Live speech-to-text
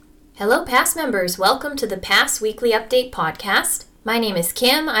Hello, PASS members. Welcome to the PASS Weekly Update podcast. My name is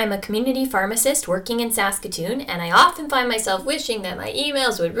Kim. I'm a community pharmacist working in Saskatoon, and I often find myself wishing that my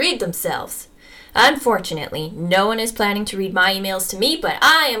emails would read themselves. Unfortunately, no one is planning to read my emails to me, but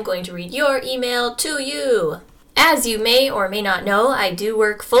I am going to read your email to you. As you may or may not know, I do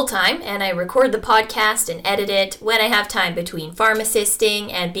work full-time, and I record the podcast and edit it when I have time between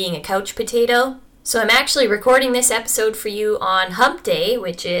pharmacisting and being a couch potato. So I'm actually recording this episode for you on Hump Day,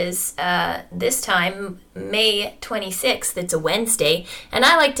 which is this time May 26th. It's a Wednesday, and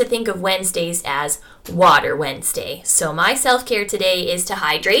I like to think of Wednesdays as Water Wednesday. So my self-care today is to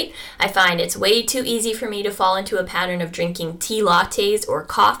hydrate. I find it's way too easy for me to fall into a pattern of drinking tea lattes or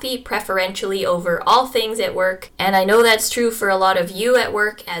coffee, preferentially over all things at work. And I know that's true for a lot of you at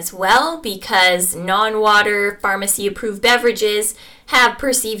work as well, because non-water pharmacy-approved beverages have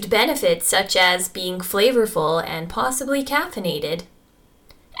perceived benefits such as being flavorful and possibly caffeinated.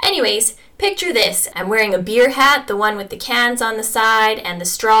 Anyways, picture this. I'm wearing a beer hat, the one with the cans on the side and the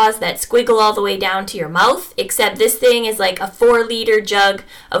straws that squiggle all the way down to your mouth, except this thing is like a 4-liter jug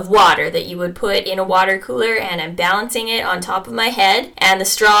of water that you would put in a water cooler, and I'm balancing it on top of my head, and the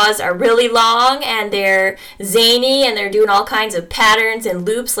straws are really long and they're zany and they're doing all kinds of patterns and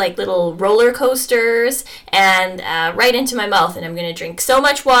loops like little roller coasters and right into my mouth, and I'm going to drink so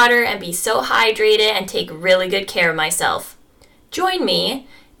much water and be so hydrated and take really good care of myself. Join me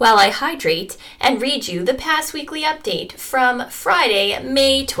while I hydrate and read you the PASS Weekly Update from Friday,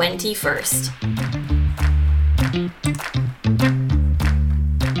 May 21st.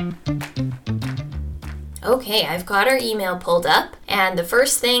 Okay, I've got our email pulled up, and the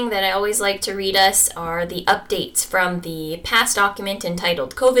first thing that I always like to read us are the updates from the PASS document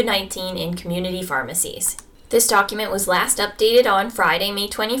entitled COVID-19 in Community Pharmacies. This document was last updated on Friday, May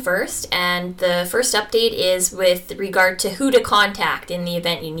 21st, and the first update is with regard to who to contact in the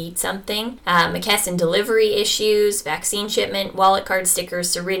event you need something. McKesson delivery issues, vaccine shipment, wallet card stickers,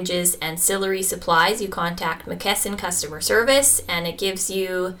 syringes, ancillary supplies. You contact McKesson customer service, and it gives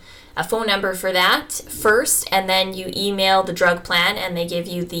you a phone number for that first, and then you email the drug plan, and they give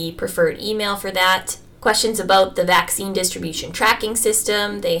you the preferred email for that. Questions about the vaccine distribution tracking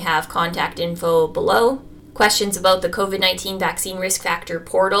system, they have contact info below. Questions about the COVID-19 vaccine risk factor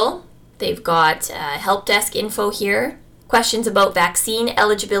portal. They've got help desk info here. Questions about vaccine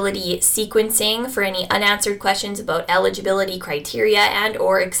eligibility sequencing. For any unanswered questions about eligibility criteria and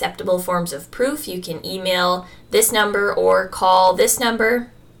or acceptable forms of proof, you can email this number or call this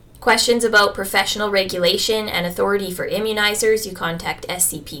number. Questions about professional regulation and authority for immunizers, you contact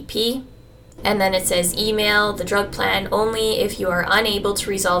SCPP. And then it says email the drug plan only if you are unable to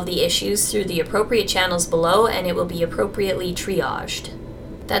resolve the issues through the appropriate channels below, and it will be appropriately triaged.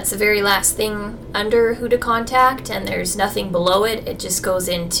 That's the very last thing under who to contact, and there's nothing below it. It just goes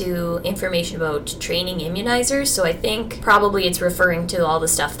into information about training immunizers, so I think probably it's referring to all the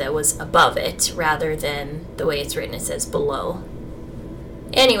stuff that was above it rather than the way it's written. It says below.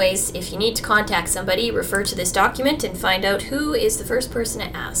 Anyways, if you need to contact somebody, refer to this document and find out who is the first person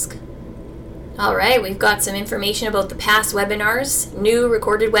to ask. Alright, we've got some information about the PASS webinars. New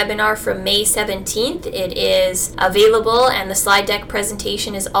recorded webinar from May 17th. It is available, and the slide deck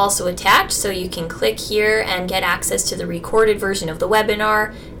presentation is also attached, so you can click here and get access to the recorded version of the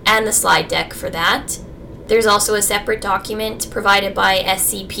webinar and the slide deck for that. There's also a separate document provided by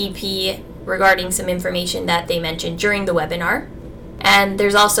SCPP regarding some information that they mentioned during the webinar. And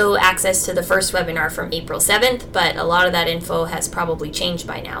there's also access to the first webinar from April 7th, but a lot of that info has probably changed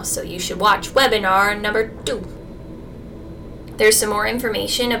by now, so you should watch webinar number 2. There's some more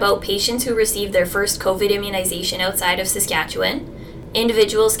information about patients who received their first COVID immunization outside of Saskatchewan.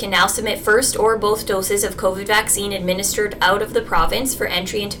 Individuals can now submit first or both doses of COVID vaccine administered out of the province for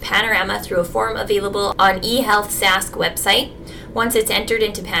entry into Panorama through a form available on eHealth Sask website. Once it's entered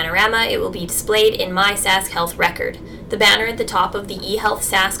into Panorama, it will be displayed in My Sask Health Record. The banner at the top of the eHealth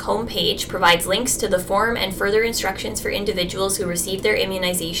Sask homepage provides links to the form and further instructions for individuals who received their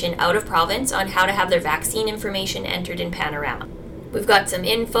immunization out of province on how to have their vaccine information entered in Panorama. We've got some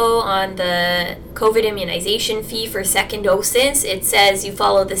info on the COVID immunization fee for second doses. It says you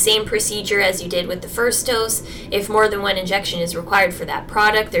follow the same procedure as you did with the first dose. If more than one injection is required for that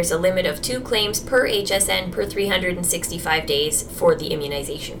product, there's a limit of 2 claims per HSN per 365 days for the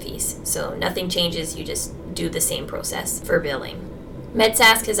immunization fees. So nothing changes, you just do the same process for billing.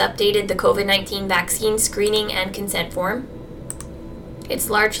 MedSask has updated the COVID-19 vaccine screening and consent form. It's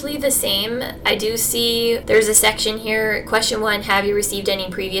largely the same. I do see there's a section here, question 1, have you received any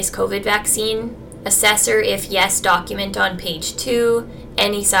previous COVID vaccine? Assessor, if yes, document on page 2.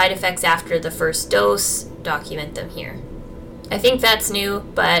 Any side effects after the first dose, document them here. I think that's new,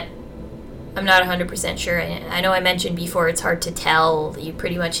 but I'm not 100% sure. I know I mentioned before it's hard to tell. You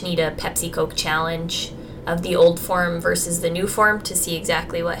pretty much need a Pepsi Coke challenge of the old form versus the new form to see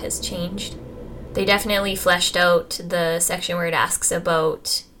exactly what has changed. They definitely fleshed out the section where it asks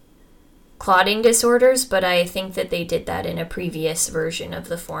about clotting disorders, but I think that they did that in a previous version of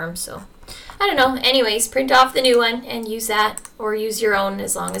the form, so I don't know. Anyways, print off the new one and use that, or use your own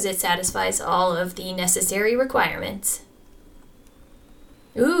as long as it satisfies all of the necessary requirements.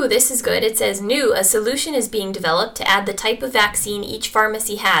 Ooh, this is good. It says, new, a solution is being developed to add the type of vaccine each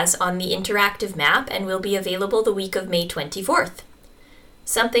pharmacy has on the interactive map and will be available the week of May 24th.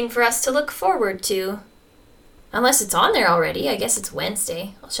 Something for us to look forward to. Unless it's on there already. I guess it's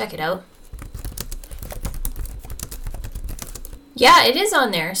Wednesday. I'll check it out. Yeah, it is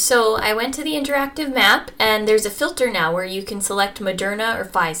on there. So I went to the interactive map and there's a filter now where you can select Moderna or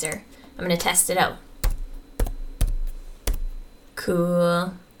Pfizer. I'm going to test it out.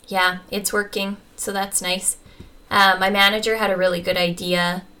 Cool. Yeah, it's working, so that's nice. My manager had a really good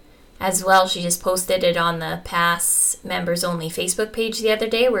idea as well. She just posted it on the Pass Members Only Facebook page the other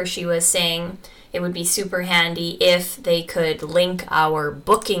day where she was saying it would be super handy if they could link our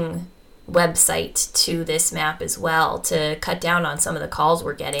booking website to this map as well to cut down on some of the calls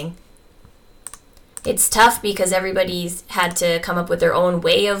we're getting. It's tough because everybody's had to come up with their own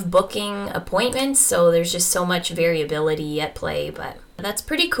way of booking appointments, so there's just so much variability at play, but that's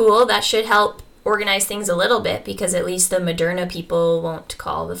pretty cool. That should help organize things a little bit because at least the Moderna people won't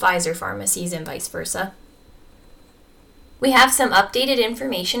call the Pfizer pharmacies and vice versa. We have some updated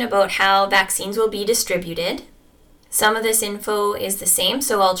information about how vaccines will be distributed. Some of this info is the same,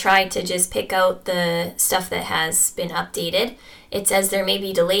 so I'll try to just pick out the stuff that has been updated. It says there may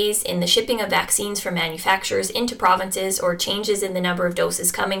be delays in the shipping of vaccines from manufacturers into provinces or changes in the number of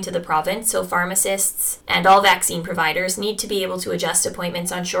doses coming to the province, so pharmacists and all vaccine providers need to be able to adjust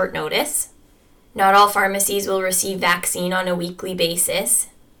appointments on short notice. Not all pharmacies will receive vaccine on a weekly basis.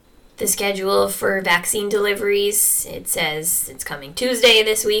 The schedule for vaccine deliveries, it says it's coming Tuesday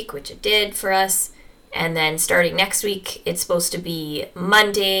this week, which it did for us. And then starting next week, it's supposed to be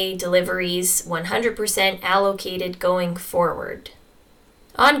Monday deliveries, 100% allocated going forward.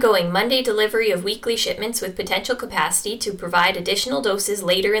 Ongoing Monday delivery of weekly shipments with potential capacity to provide additional doses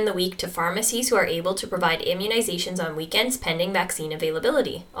later in the week to pharmacies who are able to provide immunizations on weekends pending vaccine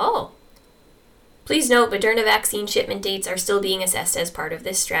availability. Oh. Please note, Moderna vaccine shipment dates are still being assessed as part of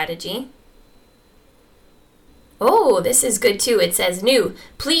this strategy. Oh, this is good too. It says, new,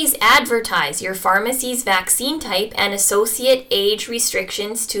 please advertise your pharmacy's vaccine type and associate age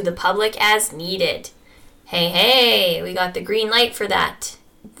restrictions to the public as needed. Hey, we got the green light for that.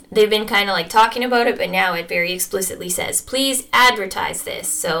 They've been kind of like talking about it, but now it very explicitly says, please advertise this.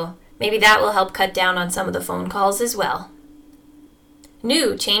 So maybe that will help cut down on some of the phone calls as well.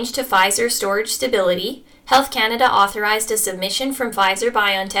 New, change to Pfizer storage stability. Health Canada authorized a submission from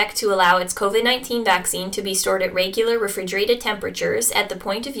Pfizer-BioNTech to allow its COVID-19 vaccine to be stored at regular refrigerated temperatures at the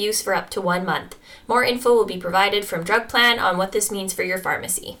point of use for up to 1 month. More info will be provided from DrugPlan on what this means for your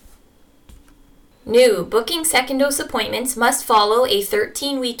pharmacy. New, booking second dose appointments must follow a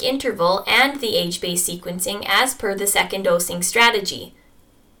 13-week interval and the age-based sequencing as per the second dosing strategy.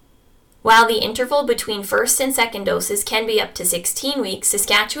 While the interval between first and second doses can be up to 16 weeks,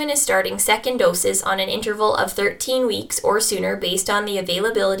 Saskatchewan is starting second doses on an interval of 13 weeks or sooner based on the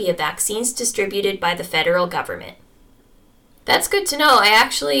availability of vaccines distributed by the federal government. That's good to know. I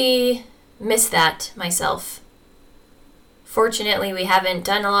actually missed that myself. Fortunately, we haven't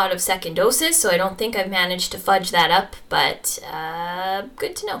done a lot of second doses, so I don't think I've managed to fudge that up, but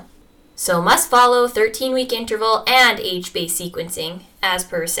good to know. So must follow 13-week interval and age-based sequencing as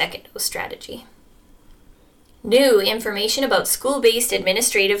per second dose strategy. New information about school-based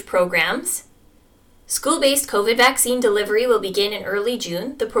administrative programs. School-based COVID vaccine delivery will begin in early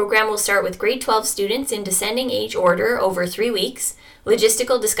June. The program will start with grade 12 students in descending age order over 3 weeks.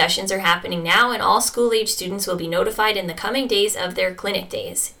 Logistical discussions are happening now, and all school-age students will be notified in the coming days of their clinic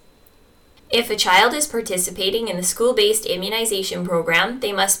days. If a child is participating in the school-based immunization program,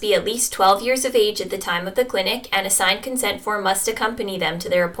 they must be at least 12 years of age at the time of the clinic, and a signed consent form must accompany them to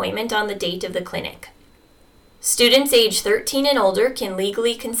their appointment on the date of the clinic. Students age 13 and older can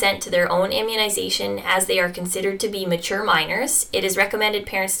legally consent to their own immunization as they are considered to be mature minors. It is recommended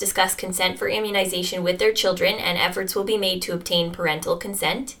parents discuss consent for immunization with their children, and efforts will be made to obtain parental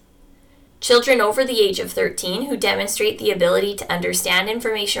consent. Children over the age of 13 who demonstrate the ability to understand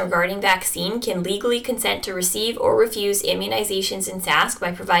information regarding vaccine can legally consent to receive or refuse immunizations in Sask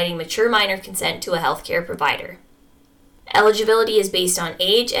by providing mature minor consent to a healthcare provider. Eligibility is based on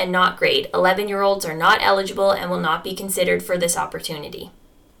age and not grade. 11-year-olds are not eligible and will not be considered for this opportunity.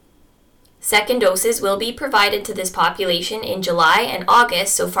 Second doses will be provided to this population in July and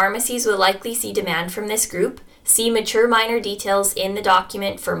August, so pharmacies will likely see demand from this group. See mature minor details in the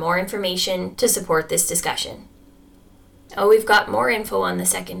document for more information to support this discussion. Oh, we've got more info on the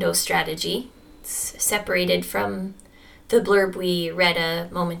second dose strategy. It's separated from the blurb we read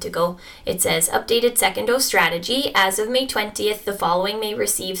a moment ago. It says, updated second dose strategy. As of May 20th, the following may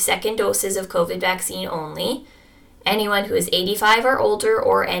receive second doses of COVID vaccine only. Anyone who is 85 or older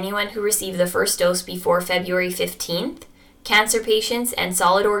or anyone who received the first dose before February 15th. Cancer patients and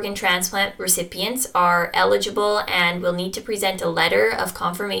solid organ transplant recipients are eligible and will need to present a letter of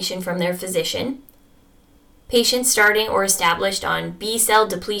confirmation from their physician. Patients starting or established on B-cell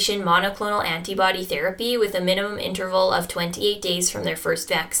depletion monoclonal antibody therapy with a minimum interval of 28 days from their first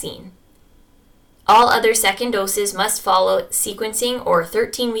vaccine. All other second doses must follow sequencing or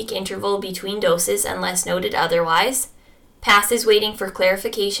 13-week interval between doses unless noted otherwise. Passes waiting for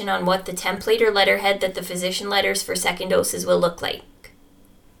clarification on what the template or letterhead that the physician letters for second doses will look like.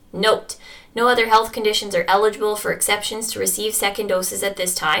 Note: no other health conditions are eligible for exceptions to receive second doses at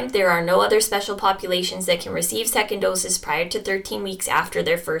this time. There are no other special populations that can receive second doses prior to 13 weeks after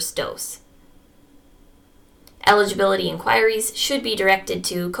their first dose. Eligibility inquiries should be directed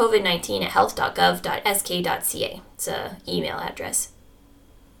to covid19@health.gov.sk.ca. It's an email address.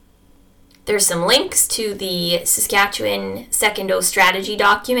 There's some links to the Saskatchewan second dose strategy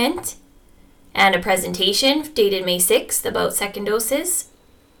document and a presentation dated May 6th about second doses.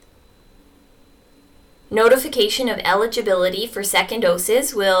 Notification of eligibility for second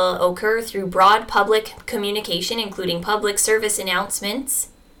doses will occur through broad public communication, including public service announcements,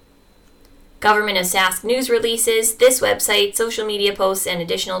 Government of Sask news releases, this website, social media posts, and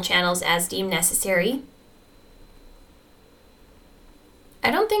additional channels as deemed necessary.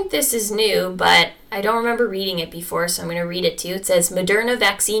 I don't think this is new, but I don't remember reading it before, so I'm going to read it to you. It says, Moderna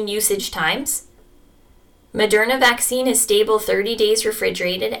vaccine usage times. Moderna vaccine is stable 30 days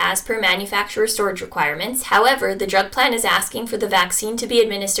refrigerated as per manufacturer storage requirements. However, the drug plan is asking for the vaccine to be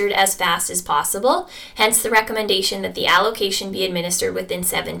administered as fast as possible, hence the recommendation that the allocation be administered within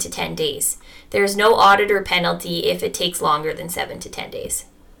 7 to 10 days. There is no audit or penalty if it takes longer than 7 to 10 days.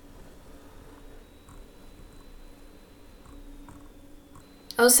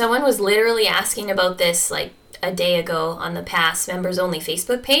 Oh, someone was literally asking about this like a day ago on the Pass Members Only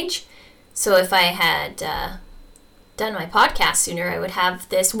Facebook page. So if I had done my podcast sooner, I would have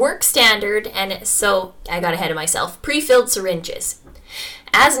this work standard, and so I got ahead of myself. Pre-filled syringes.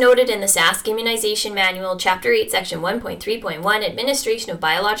 As noted in the Sask Immunization Manual, Chapter 8, Section 1.3.1, Administration of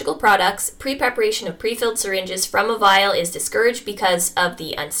Biological Products, pre-preparation of pre-filled syringes from a vial is discouraged because of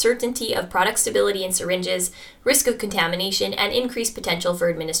the uncertainty of product stability in syringes, risk of contamination, and increased potential for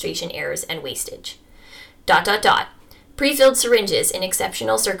administration errors and wastage. ... Pre-filled syringes in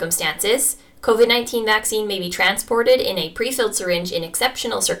exceptional circumstances. COVID-19 vaccine may be transported in a pre-filled syringe in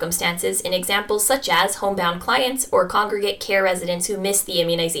exceptional circumstances in examples such as homebound clients or congregate care residents who miss the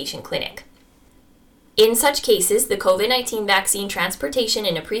immunization clinic. In such cases, the COVID-19 vaccine transportation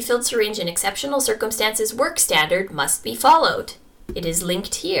in a pre-filled syringe in exceptional circumstances work standard must be followed. It is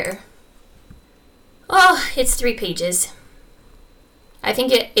linked here. Oh, it's 3 pages. I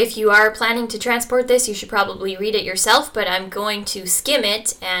think if you are planning to transport this, you should probably read it yourself, but I'm going to skim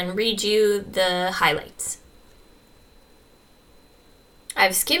it and read you the highlights.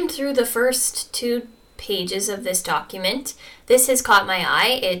 I've skimmed through the first 2 pages of this document. This has caught my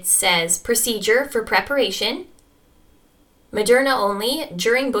eye. It says, procedure for preparation. Moderna only.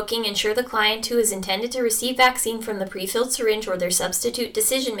 During booking, ensure the client who is intended to receive vaccine from the pre-filled syringe or their substitute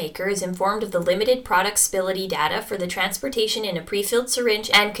decision maker is informed of the limited product stability data for the transportation in a pre-filled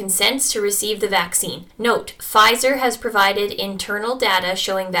syringe and consents to receive the vaccine. Note, Pfizer has provided internal data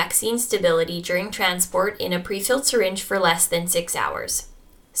showing vaccine stability during transport in a pre-filled syringe for less than 6 hours.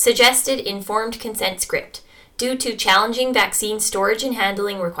 Suggested informed consent script. Due to challenging vaccine storage and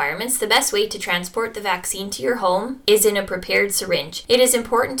handling requirements, the best way to transport the vaccine to your home is in a prepared syringe. It is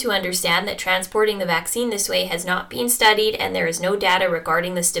important to understand that transporting the vaccine this way has not been studied and there is no data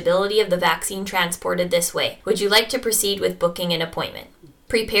regarding the stability of the vaccine transported this way. Would you like to proceed with booking an appointment?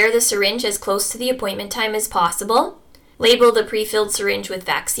 Prepare the syringe as close to the appointment time as possible. Label the pre-filled syringe with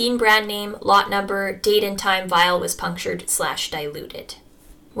vaccine brand name, lot number, date and time vial was punctured/diluted.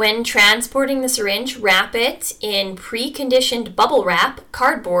 When transporting the syringe, wrap it in preconditioned bubble wrap,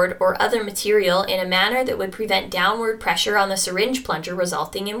 cardboard, or other material in a manner that would prevent downward pressure on the syringe plunger,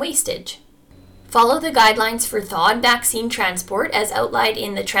 resulting in wastage. Follow the guidelines for thawed vaccine transport as outlined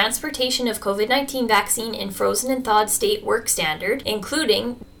in the Transportation of COVID-19 Vaccine in Frozen and Thawed State Work Standard,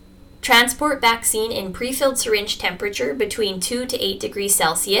 including Transport vaccine in pre-filled syringe temperature between 2 to 8 degrees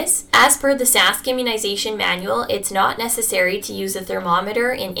Celsius. As per the Sask Immunization Manual, it's not necessary to use a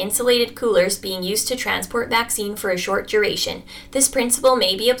thermometer in insulated coolers being used to transport vaccine for a short duration. This principle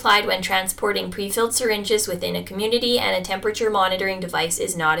may be applied when transporting pre-filled syringes within a community and a temperature monitoring device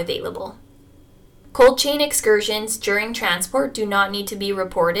is not available. Cold chain excursions during transport do not need to be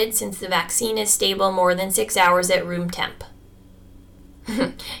reported since the vaccine is stable more than 6 hours at room temp.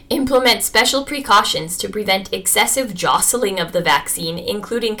 Implement special precautions to prevent excessive jostling of the vaccine,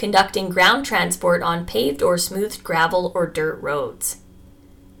 including conducting ground transport on paved or smoothed gravel or dirt roads.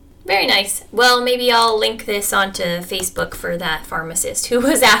 Very nice. Well, maybe I'll link this onto Facebook for that pharmacist who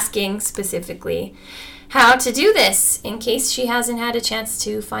was asking specifically how to do this, in case she hasn't had a chance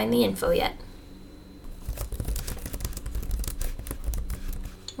to find the info yet.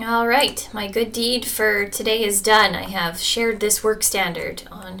 All right, my good deed for today is done. I have shared this work standard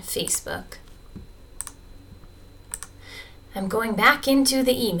on Facebook. I'm going back into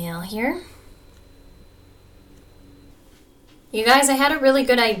the email here. You guys, I had a really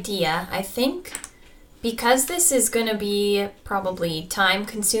good idea. I think because this is going to be probably time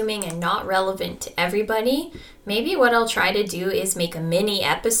consuming and not relevant to everybody, maybe what I'll try to do is make a mini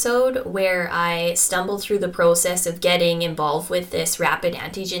episode where I stumble through the process of getting involved with this rapid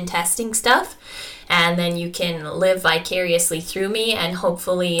antigen testing stuff. And then you can live vicariously through me and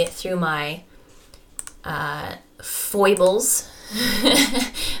hopefully through my foibles,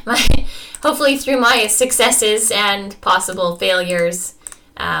 hopefully through my successes and possible failures,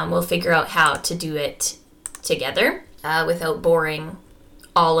 we'll figure out how to do it together without boring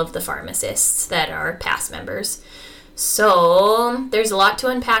all of the pharmacists that are past members. So there's a lot to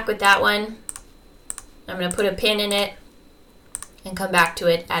unpack with that one. I'm going to put a pin in it and come back to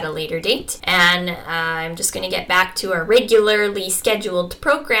it at a later date. And I'm just going to get back to our regularly scheduled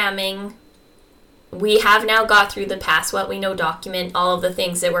programming. We have now got through the Pass What We Know document, all of the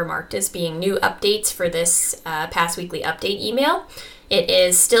things that were marked as being new updates for this Pass Weekly Update email. It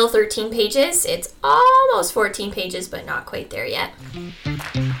is still 13 pages. It's almost 14 pages, but not quite there yet.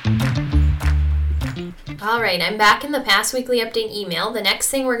 All right, I'm back in the Pass Weekly Update email. The next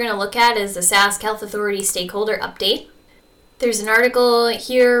thing we're going to look at is the Sask Health Authority Stakeholder Update. There's an article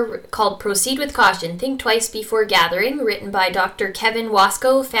here called Proceed with Caution, Think Twice Before Gathering, written by Dr. Kevin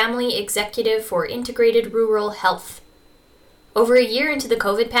Wasco, Family Executive for Integrated Rural Health. Over a year into the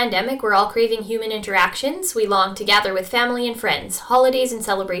COVID pandemic, we're all craving human interactions. We long to gather with family and friends. Holidays and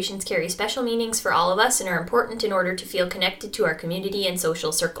celebrations carry special meanings for all of us and are important in order to feel connected to our community and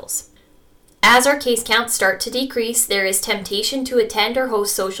social circles. As our case counts start to decrease, there is temptation to attend or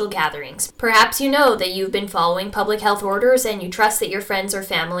host social gatherings. Perhaps you know that you've been following public health orders and you trust that your friends or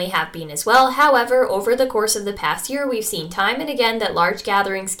family have been as well. However, over the course of the past year, we've seen time and again that large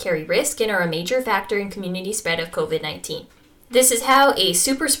gatherings carry risk and are a major factor in community spread of COVID-19. This is how a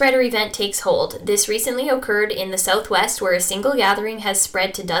super spreader event takes hold. This recently occurred in the Southwest, where a single gathering has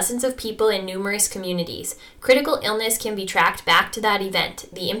spread to dozens of people in numerous communities. Critical illness can be tracked back to that event.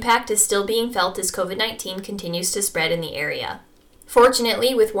 The impact is still being felt as COVID-19 continues to spread in the area.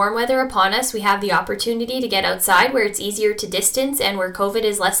 Fortunately, with warm weather upon us, we have the opportunity to get outside where it's easier to distance and where COVID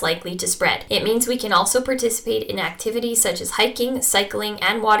is less likely to spread. It means we can also participate in activities such as hiking, cycling,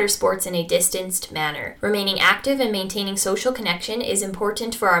 and water sports in a distanced manner. Remaining active and maintaining social connection is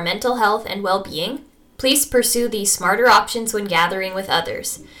important for our mental health and well-being. Please pursue these smarter options when gathering with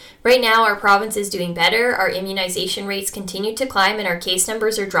others. Right now, our province is doing better, our immunization rates continue to climb, and our case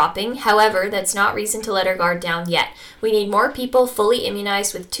numbers are dropping. However, that's not reason to let our guard down yet. We need more people fully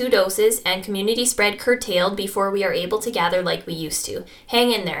immunized with 2 doses and community spread curtailed before we are able to gather like we used to.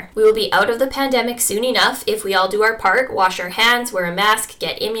 Hang in there. We will be out of the pandemic soon enough if we all do our part, wash our hands, wear a mask,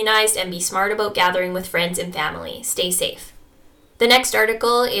 get immunized, and be smart about gathering with friends and family. Stay safe. The next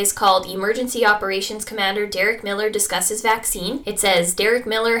article is called Emergency Operations Commander Derek Miller Discusses Vaccine. It says, Derek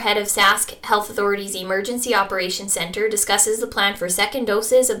Miller, head of Sask Health Authority's Emergency Operations Center, discusses the plan for second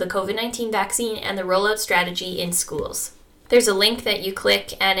doses of the COVID-19 vaccine and the rollout strategy in schools. There's a link that you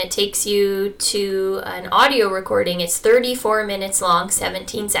click and it takes you to an audio recording. It's 34 minutes long,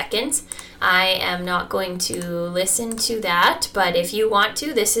 17 seconds. I am not going to listen to that, but if you want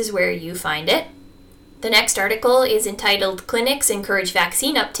to, this is where you find it. The next article is entitled Clinics Encourage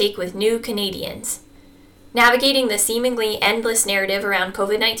Vaccine Uptake with New Canadians. Navigating the seemingly endless narrative around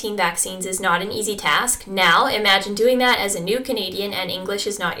COVID-19 vaccines is not an easy task. Now, imagine doing that as a new Canadian and English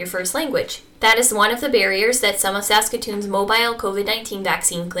is not your first language. That is one of the barriers that some of Saskatoon's mobile COVID-19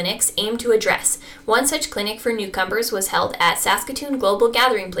 vaccine clinics aim to address. One such clinic for newcomers was held at Saskatoon Global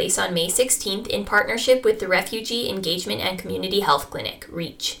Gathering Place on May 16th in partnership with the Refugee Engagement and Community Health Clinic,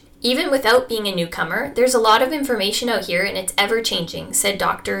 REACH. Even without being a newcomer, there's a lot of information out here and it's ever-changing, said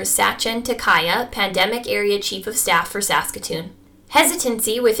Dr. Sachin Takaya, Pandemic Area Chief of Staff for Saskatoon.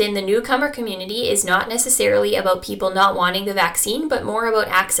 Hesitancy within the newcomer community is not necessarily about people not wanting the vaccine, but more about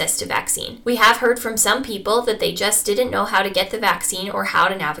access to vaccine. We have heard from some people that they just didn't know how to get the vaccine or how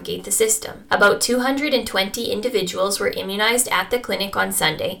to navigate the system. About 220 individuals were immunized at the clinic on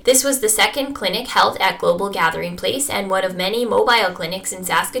Sunday. This was the second clinic held at Global Gathering Place and one of many mobile clinics in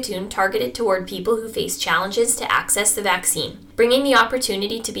Saskatoon targeted toward people who face challenges to access the vaccine. Bringing the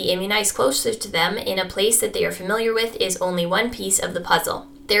opportunity to be immunized closer to them in a place that they are familiar with is only one piece of the puzzle.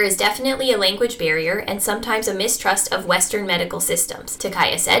 There is definitely a language barrier and sometimes a mistrust of Western medical systems,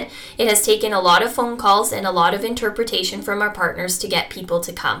 Takaya said. It has taken a lot of phone calls and a lot of interpretation from our partners to get people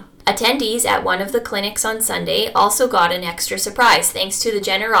to come. Attendees at one of the clinics on Sunday also got an extra surprise thanks to the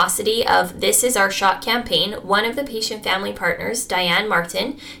generosity of This Is Our Shot campaign. One of the patient family partners, Diane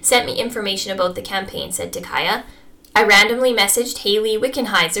Martin, sent me information about the campaign, said Takaya. I randomly messaged Haley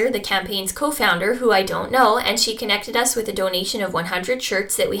Wickenheiser, the campaign's co-founder, who I don't know, and she connected us with a donation of 100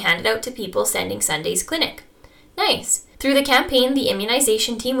 shirts that we handed out to people sending Sunday's clinic. Nice. Through the campaign, the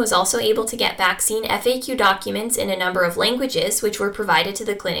immunization team was also able to get vaccine FAQ documents in a number of languages, which were provided to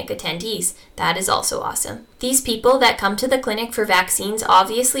the clinic attendees. That is also awesome. These people that come to the clinic for vaccines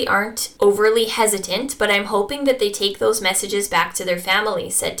obviously aren't overly hesitant, but I'm hoping that they take those messages back to their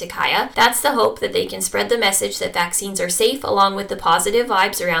families, said Takaya. That's the hope, that they can spread the message that vaccines are safe, along with the positive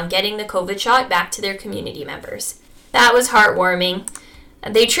vibes around getting the COVID shot back to their community members. That was heartwarming.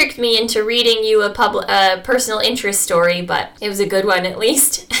 They tricked me into reading you a personal interest story, but it was a good one at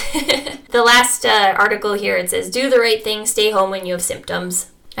least. The last article here, it says, do the right thing, stay home when you have symptoms.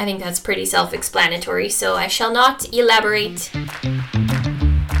 I think that's pretty self-explanatory, so I shall not elaborate.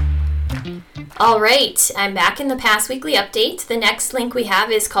 All right, I'm back in the Pass Weekly Update. The next link we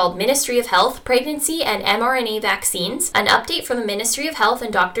have is called Ministry of Health, Pregnancy and mRNA Vaccines. An update from the Ministry of Health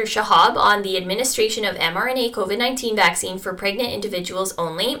and Dr. Shahab on the administration of mRNA COVID-19 vaccine for pregnant individuals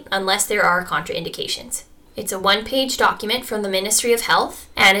only, unless there are contraindications. It's a one-page document from the Ministry of Health,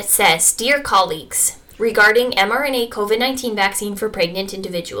 and it says, Dear colleagues, regarding mRNA COVID-19 vaccine for pregnant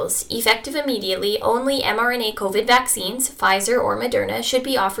individuals. Effective immediately, only mRNA COVID vaccines, Pfizer or Moderna, should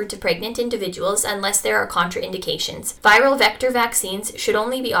be offered to pregnant individuals unless there are contraindications. Viral vector vaccines should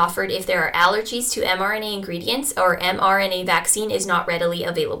only be offered if there are allergies to mRNA ingredients or mRNA vaccine is not readily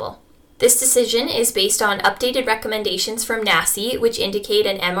available. This decision is based on updated recommendations from NACI, which indicate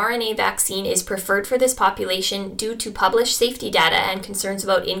an mRNA vaccine is preferred for this population due to published safety data and concerns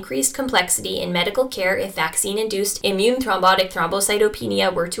about increased complexity in medical care if vaccine-induced immune thrombotic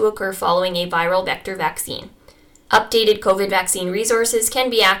thrombocytopenia were to occur following a viral vector vaccine. Updated COVID vaccine resources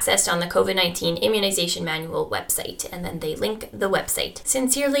can be accessed on the COVID-19 Immunization Manual website, and then they link the website.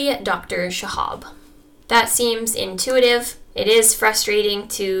 Sincerely, Dr. Shahab. That seems intuitive. It is frustrating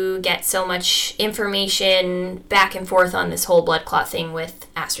to get so much information back and forth on this whole blood clot thing with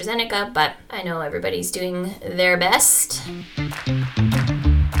AstraZeneca, but I know everybody's doing their best.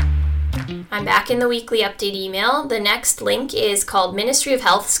 I'm back in the weekly update email. The next link is called Ministry of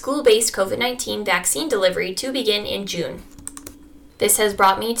Health School-Based COVID-19 Vaccine Delivery to begin in June. This has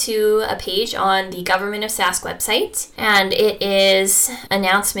brought me to a page on the Government of Sask website, and it is an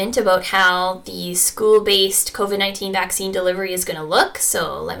announcement about how the school-based COVID-19 vaccine delivery is going to look,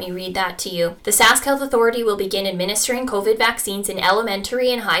 so let me read that to you. The Sask Health Authority will begin administering COVID vaccines in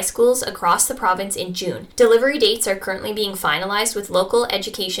elementary and high schools across the province in June. Delivery dates are currently being finalized with local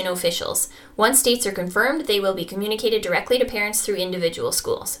education officials. Once dates are confirmed, they will be communicated directly to parents through individual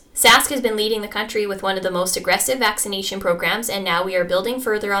schools. Sask has been leading the country with one of the most aggressive vaccination programs, and now we are building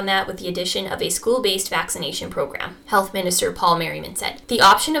further on that with the addition of a school-based vaccination program, Health Minister Paul Merriman said. The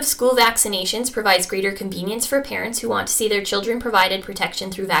option of school vaccinations provides greater convenience for parents who want to see their children provided protection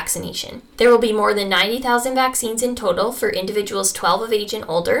through vaccination. There will be more than 90,000 vaccines in total for individuals 12 of age and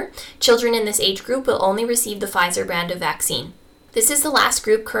older. Children in this age group will only receive the Pfizer brand of vaccine. This is the last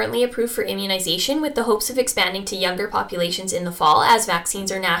group currently approved for immunization, with the hopes of expanding to younger populations in the fall as vaccines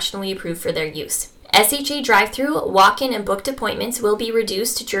are nationally approved for their use. SHA drive-through, walk-in, and booked appointments will be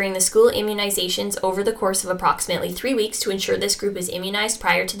reduced during the school immunizations over the course of approximately 3 weeks to ensure this group is immunized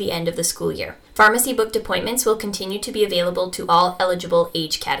prior to the end of the school year. Pharmacy booked appointments will continue to be available to all eligible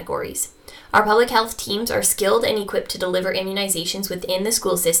age categories. Our public health teams are skilled and equipped to deliver immunizations within the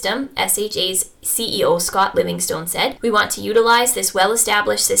school system, SHA's CEO Scott Livingstone said. We want to utilize this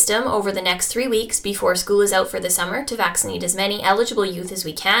well-established system over the next 3 weeks before school is out for the summer to vaccinate as many eligible youth as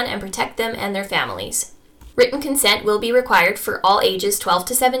we can and protect them and their families. Written consent will be required for all ages 12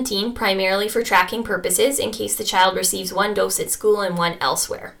 to 17, primarily for tracking purposes in case the child receives one dose at school and one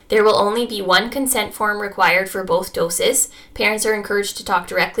elsewhere. There will only be one consent form required for both doses. Parents are encouraged to talk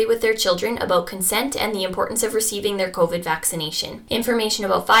directly with their children about consent and the importance of receiving their COVID vaccination. Information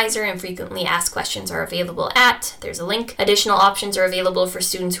about Pfizer and frequently asked questions are available there's a link. Additional options are available for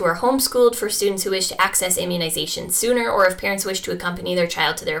students who are homeschooled, for students who wish to access immunizations sooner, or if parents wish to accompany their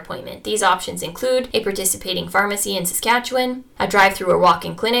child to their appointment. These options include a participating pharmacy in Saskatchewan, a drive-through or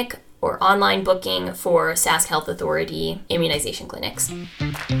walk-in clinic, or online booking for Sask Health Authority immunization clinics.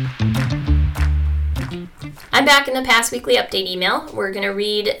 I'm back in the past weekly update email. We're going to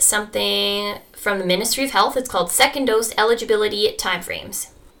read something from the Ministry of Health. It's called Second Dose Eligibility Timeframes.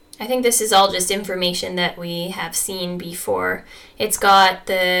 I think this is all just information that we have seen before. It's got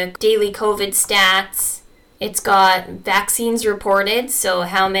the daily COVID stats. It's got vaccines reported, so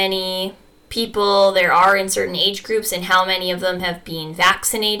how many people there are in certain age groups and how many of them have been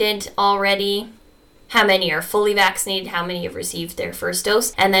vaccinated already. How many are fully vaccinated, how many have received their first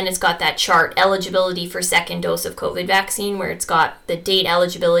dose. And then it's got that chart, eligibility for second dose of COVID vaccine, where it's got the date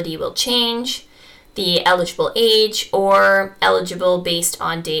eligibility will change, the eligible age, or eligible based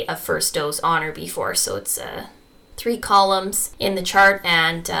on date of first dose on or before. So it's 3 columns in the chart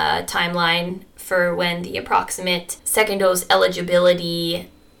and timeline for when the approximate second dose eligibility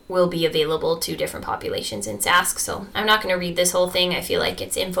will be available to different populations in Sask. So I'm not going to read this whole thing. I feel like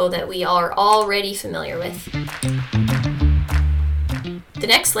it's info that we are already familiar with. The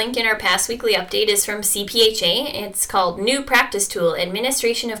next link in our past weekly update is from CPHA. It's called New Practice Tool,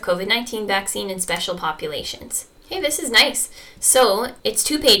 Administration of COVID-19 Vaccine in Special Populations. Hey, this is nice. So it's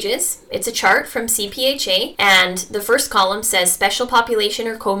 2 pages. It's a chart from CPHA, and the first column says special population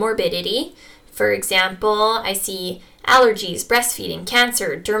or comorbidity. For example, I see allergies, breastfeeding,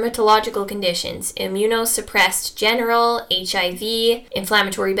 cancer, dermatological conditions, immunosuppressed general, HIV,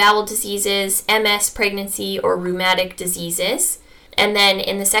 inflammatory bowel diseases, MS, pregnancy, or rheumatic diseases. And then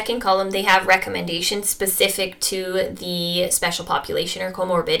in the second column, they have recommendations specific to the special population or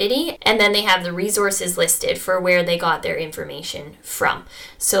comorbidity. And then they have the resources listed for where they got their information from.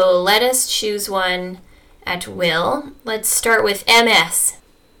 So let us choose one at will. Let's start with MS.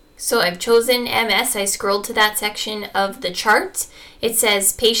 So I've chosen MS. I scrolled to that section of the chart. It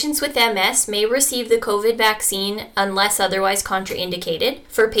says patients with MS may receive the COVID vaccine unless otherwise contraindicated.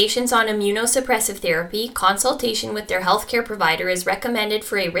 For patients on immunosuppressive therapy, consultation with their healthcare provider is recommended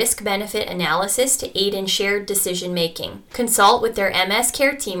for a risk-benefit analysis to aid in shared decision-making. Consult with their MS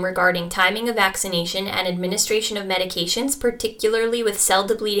care team regarding timing of vaccination and administration of medications, particularly with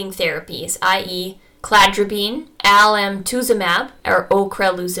cell-depleting therapies, i.e., cladribine, alemtuzumab, or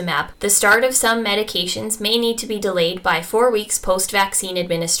ocrelizumab. The start of some medications may need to be delayed by 4 weeks post-vaccine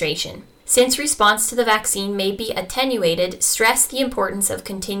administration. Since response to the vaccine may be attenuated, stress the importance of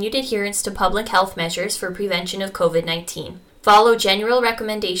continued adherence to public health measures for prevention of COVID-19. Follow general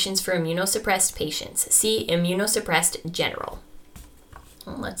recommendations for immunosuppressed patients. See immunosuppressed general.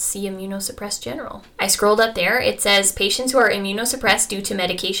 Let's see immunosuppressed general. I scrolled up there. It says patients who are immunosuppressed due to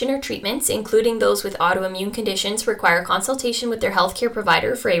medication or treatments, including those with autoimmune conditions, require consultation with their healthcare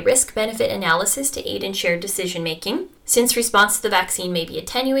provider for a risk-benefit analysis to aid in shared decision-making. Since response to the vaccine may be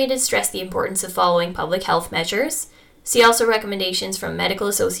attenuated, stress the importance of following public health measures. See also recommendations from medical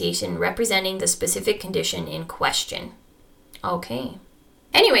association representing the specific condition in question. Okay.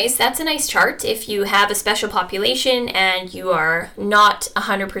 Anyways, that's a nice chart. If you have a special population and you are not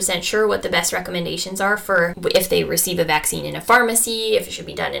 100% sure what the best recommendations are for if they receive a vaccine in a pharmacy, if it should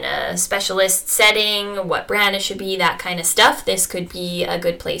be done in a specialist setting, what brand it should be, that kind of stuff, this could be a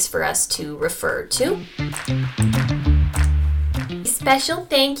good place for us to refer to. Special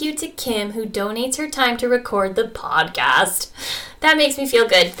thank you to Kim, who donates her time to record the podcast. That makes me feel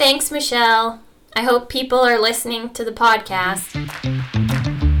good. Thanks, Michelle. I hope people are listening to the podcast.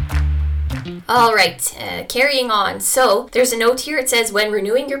 All right, carrying on. So there's a note here. It says, when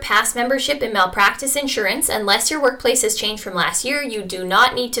renewing your past membership in malpractice insurance, unless your workplace has changed from last year, you do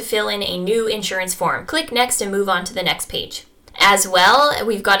not need to fill in a new insurance form. Click next and move on to the next page. As well,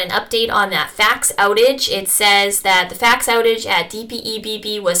 we've got an update on that fax outage. It says that the fax outage at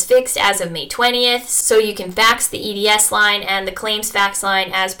DPEBB was fixed as of May 20th, so you can fax the EDS line and the claims fax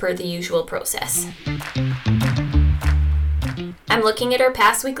line as per the usual process. I'm looking at our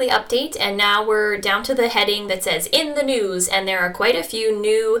past weekly update, and now we're down to the heading that says in the news, and there are quite a few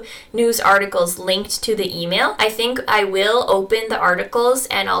new news articles linked to the email. I think I will open the articles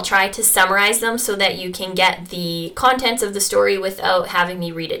and I'll try to summarize them so that you can get the contents of the story without having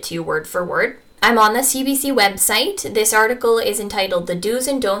me read it to you word for word. I'm on the CBC website. This article is entitled The Do's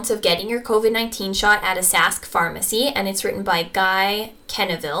and Don'ts of Getting Your COVID-19 Shot at a Sask Pharmacy, and it's written by Guy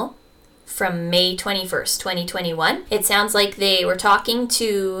Kenneville from May 21st, 2021. It sounds like they were talking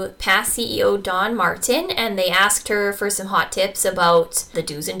to past CEO Dawn Martin, and they asked her for some hot tips about the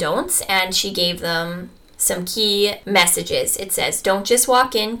do's and don'ts, and she gave them some key messages. It says, don't just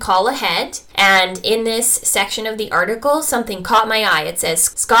walk in, call ahead. And in this section of the article, something caught my eye. It says,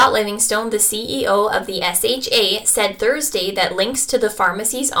 Scott Livingstone, the CEO of the SHA, said Thursday that links to the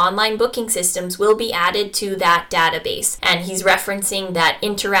pharmacy's online booking systems will be added to that database. And he's referencing that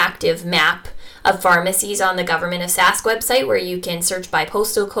interactive map of pharmacies on the Government of Sask website where you can search by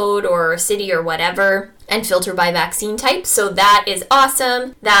postal code or city or whatever and filter by vaccine type. So that is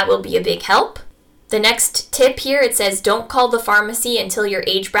awesome. That will be a big help. The next tip here, it says, don't call the pharmacy until your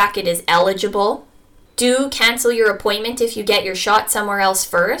age bracket is eligible. Do cancel your appointment if you get your shot somewhere else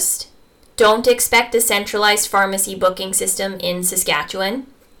first. Don't expect a centralized pharmacy booking system in Saskatchewan,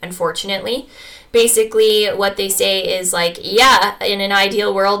 unfortunately. Basically, what they say is like, yeah, in an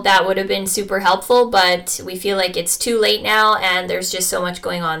ideal world, that would have been super helpful, but we feel like it's too late now, and there's just so much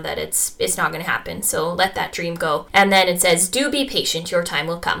going on that it's not going to happen. So let that dream go. And then it says, do be patient, your time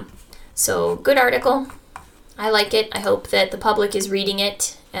will come. So, good article. I like it. I hope that the public is reading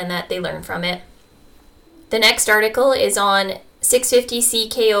it and that they learn from it. The next article is on 650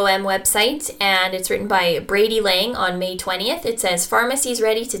 CKOM website, and it's written by Brady Lang on May 20th. It says, pharmacies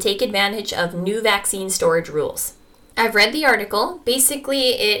ready to take advantage of new vaccine storage rules. I've read the article. Basically,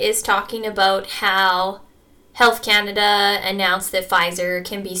 it is talking about how Health Canada announced that Pfizer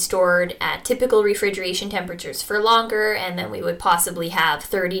can be stored at typical refrigeration temperatures for longer, and then we would possibly have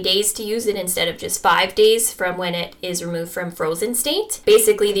 30 days to use it instead of just 5 days from when it is removed from frozen state.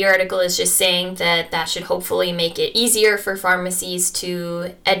 Basically, the article is just saying that that should hopefully make it easier for pharmacies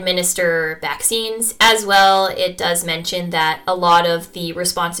to administer vaccines. As well, it does mention that a lot of the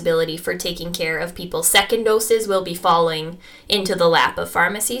responsibility for taking care of people's second doses will be falling into the lap of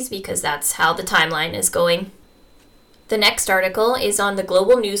pharmacies because that's how the timeline is going. The next article is on the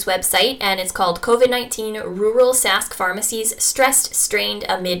Global News website, and it's called COVID-19 Rural Sask Pharmacies Stressed Strained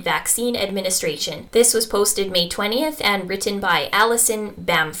Amid Vaccine Administration. This was posted May 20th and written by Alison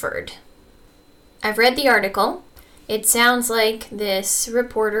Bamford. I've read the article. It sounds like this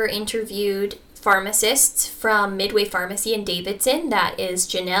reporter interviewed pharmacists from Midway Pharmacy in Davidson. That is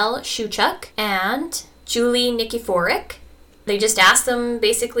Janelle Shuchuk and Julie Nikiforik. They just asked them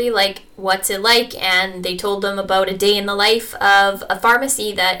basically like, what's it like? And they told them about a day in the life of a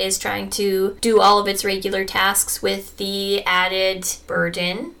pharmacy that is trying to do all of its regular tasks with the added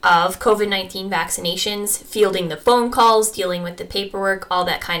burden of COVID-19 vaccinations, fielding the phone calls, dealing with the paperwork, all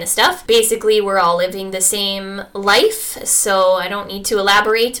that kind of stuff. Basically, we're all living the same life, so I don't need to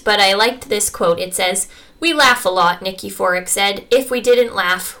elaborate, but I liked this quote. It says, "We laugh a lot," Nikiforik said. "If we didn't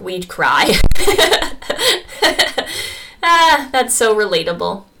laugh, we'd cry." That's so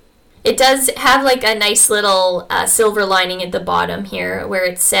relatable. It does have like a nice little silver lining at the bottom here where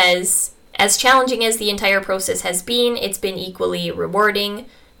it says, as challenging as the entire process has been, it's been equally rewarding.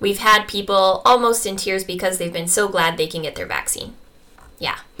 We've had people almost in tears because they've been so glad they can get their vaccine.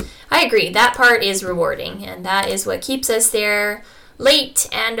 Yeah, I agree. That part is rewarding, and that is what keeps us there late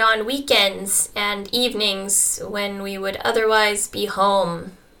and on weekends and evenings when we would otherwise be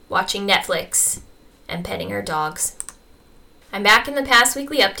home watching Netflix and petting our dogs. I'm back in the Past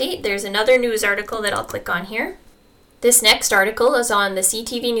Weekly Update. There's another news article that I'll click on here. This next article is on the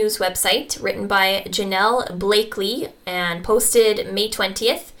CTV News website, written by Janelle Blakely and posted May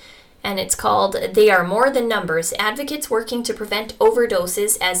 20th. And it's called, "They Are More Than Numbers, Advocates Working to Prevent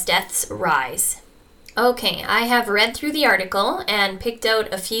Overdoses as Deaths Rise." Okay, I have read through the article and picked out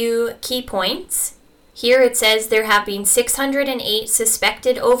a few key points. Here it says there have been 608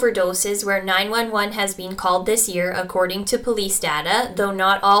 suspected overdoses where 911 has been called this year, according to police data, though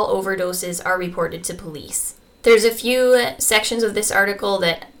not all overdoses are reported to police. There's a few sections of this article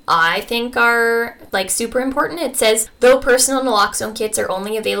that I think are like super important. It says, though personal naloxone kits are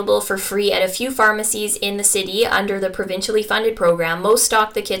only available for free at a few pharmacies in the city under the provincially funded program, most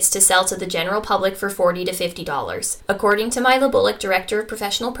stock the kits to sell to the general public for $40 to $50. According to Mila Bullock, Director of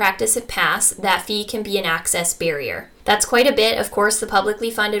Professional Practice at PASS, that fee can be an access barrier. That's quite a bit. Of course, the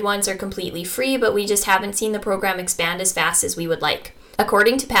publicly funded ones are completely free, but we just haven't seen the program expand as fast as we would like.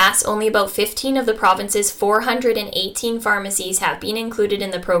 According to PASS, only about 15 of the province's 418 pharmacies have been included in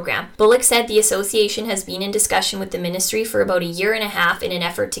the program. Bullock said the association has been in discussion with the ministry for about a year and a half in an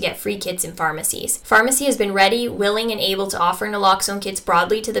effort to get free kits in pharmacies. Pharmacy has been ready, willing, and able to offer naloxone kits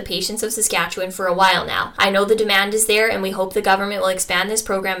broadly to the patients of Saskatchewan for a while now. I know the demand is there, and we hope the government will expand this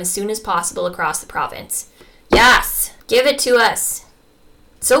program as soon as possible across the province. Yes! Give it to us!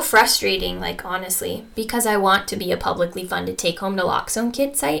 So frustrating, honestly, because I want to be a publicly funded take-home naloxone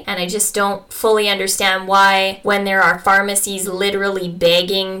kit site, and I just don't fully understand why, when there are pharmacies literally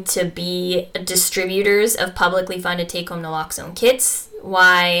begging to be distributors of publicly funded take-home naloxone kits,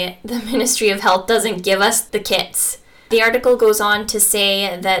 why the Ministry of Health doesn't give us the kits. The article goes on to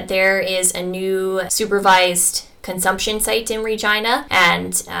say that there is a new supervised consumption site in Regina,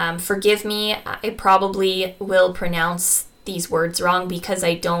 and forgive me, I probably will pronounce these words wrong because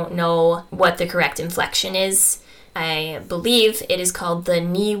I don't know what the correct inflection is. I believe it is called the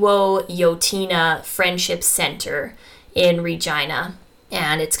Niwo Yotina Friendship Center in Regina,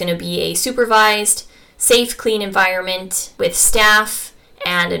 and it's going to be a supervised, safe, clean environment with staff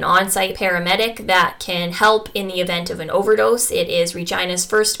and an on-site paramedic that can help in the event of an overdose. It is Regina's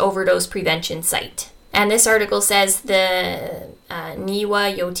first overdose prevention site. And this article says the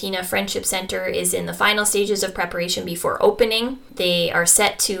Niwa Yotina Friendship Center is in the final stages of preparation before opening. They are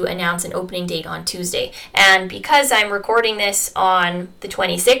set to announce an opening date on Tuesday. And because I'm recording this on the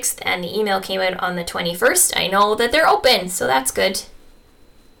 26th and the email came out on the 21st, I know that they're open, so that's good.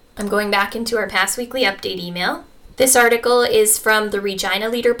 I'm going back into our past weekly update email. This article is from the Regina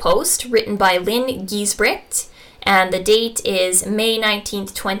Leader Post, written by Lynn Giesbrecht. And the date is May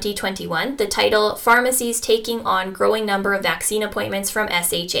 19th, 2021. The title, Pharmacies Taking on Growing Number of Vaccine Appointments from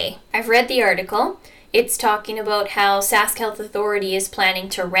SHA. I've read the article. It's talking about how Sask Health Authority is planning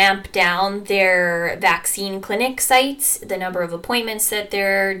to ramp down their vaccine clinic sites, the number of appointments that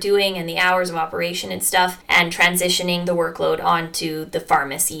they're doing and the hours of operation and stuff, and transitioning the workload onto the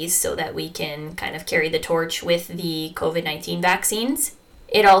pharmacies so that we can kind of carry the torch with the COVID-19 vaccines.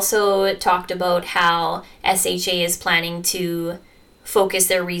 It also talked about how SHA is planning to focus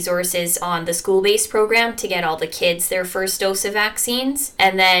their resources on the school-based program to get all the kids their first dose of vaccines.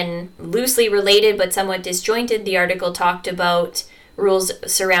 And then, loosely related but somewhat disjointed, the article talked about rules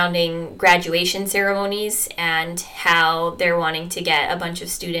surrounding graduation ceremonies and how they're wanting to get a bunch of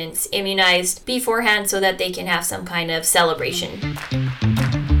students immunized beforehand so that they can have some kind of celebration.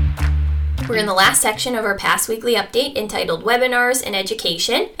 We're in the last section of our past weekly update entitled Webinars and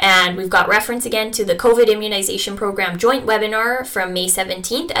Education, and we've got reference again to the COVID Immunization Program joint webinar from May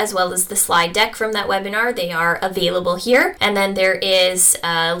 17th, as well as the slide deck from that webinar. They are available here. And then there is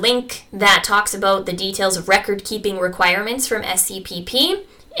a link that talks about the details of record-keeping requirements from SCPP.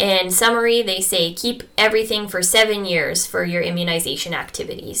 In summary, they say keep everything for 7 years for your immunization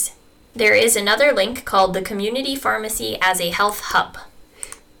activities. There is another link called the Community Pharmacy as a Health Hub.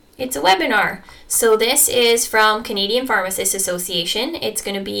 It's a webinar. So this is from Canadian Pharmacists Association. It's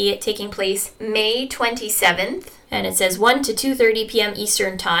going to be taking place May 27th. And it says 1 to 2:30 p.m.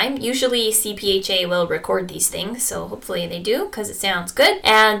 Eastern Time. Usually CPHA will record these things, so hopefully they do because it sounds good.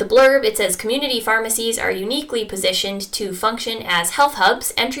 And the blurb, it says community pharmacies are uniquely positioned to function as health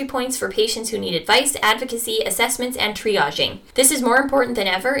hubs, entry points for patients who need advice, advocacy, assessments, and triaging. This is more important than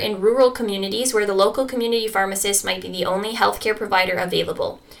ever in rural communities where the local community pharmacist might be the only healthcare provider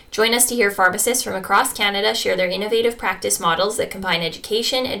available. Join us to hear pharmacists from across Canada share their innovative practice models that combine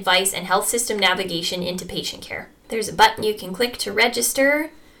education, advice, and health system navigation into patient care. There's a button you can click to register,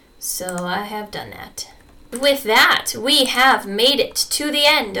 so I have done that. With that, we have made it to the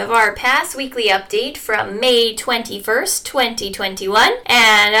end of our past weekly update from May 21st, 2021,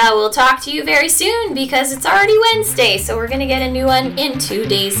 and I will talk to you very soon because it's already Wednesday, so we're going to get a new one in 2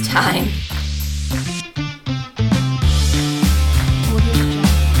 days' time.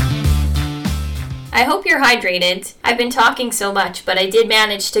 I hope you're hydrated. I've been talking so much, but I did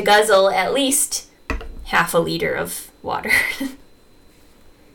manage to guzzle at least half a liter of water.